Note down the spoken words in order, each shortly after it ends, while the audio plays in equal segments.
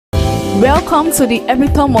Welcome to the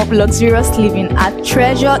epitome of luxurious living at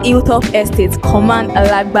Treasure Hilltop Estate, Command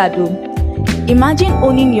Alagbado. Imagine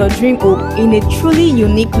owning your dream home in a truly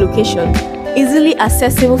unique location, easily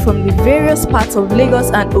accessible from the various parts of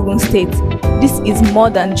Lagos and Ogun State. This is more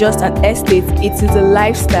than just an estate, it is a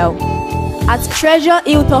lifestyle. At Treasure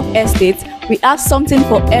Hilltop Estate, we have something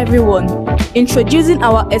for everyone. Introducing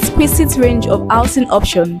our exquisite range of housing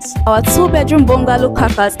options. Our 2-bedroom bungalow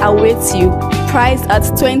carcass awaits you, priced at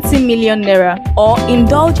 20 million naira, or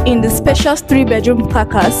indulge in the spacious 3-bedroom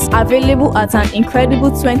carcass available at an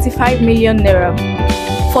incredible 25 million naira.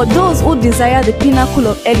 For those who desire the pinnacle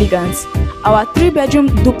of elegance, our 3-bedroom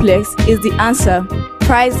duplex is the answer,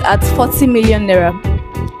 priced at 40 million naira.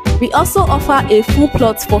 We also offer a full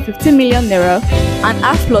plot for 50 million naira and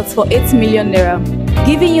half plots for 8 million naira,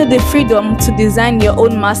 giving you the freedom to design your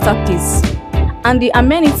own masterpiece. And the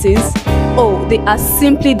amenities, oh, they are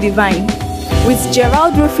simply divine. With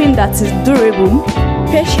Gerald roofing that is durable,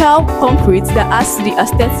 special concrete that adds to the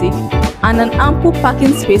aesthetic, and an ample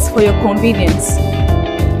parking space for your convenience.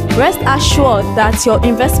 Rest assured that your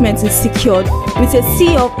investment is secured with a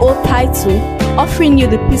sea of old title, offering you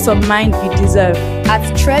the peace of mind you deserve.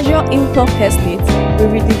 At Treasure Hilltop Estate,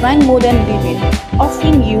 we redefine modern living,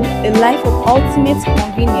 offering you a life of ultimate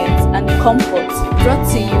convenience and comfort, brought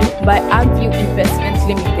to you by Agview Investment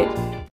Limited.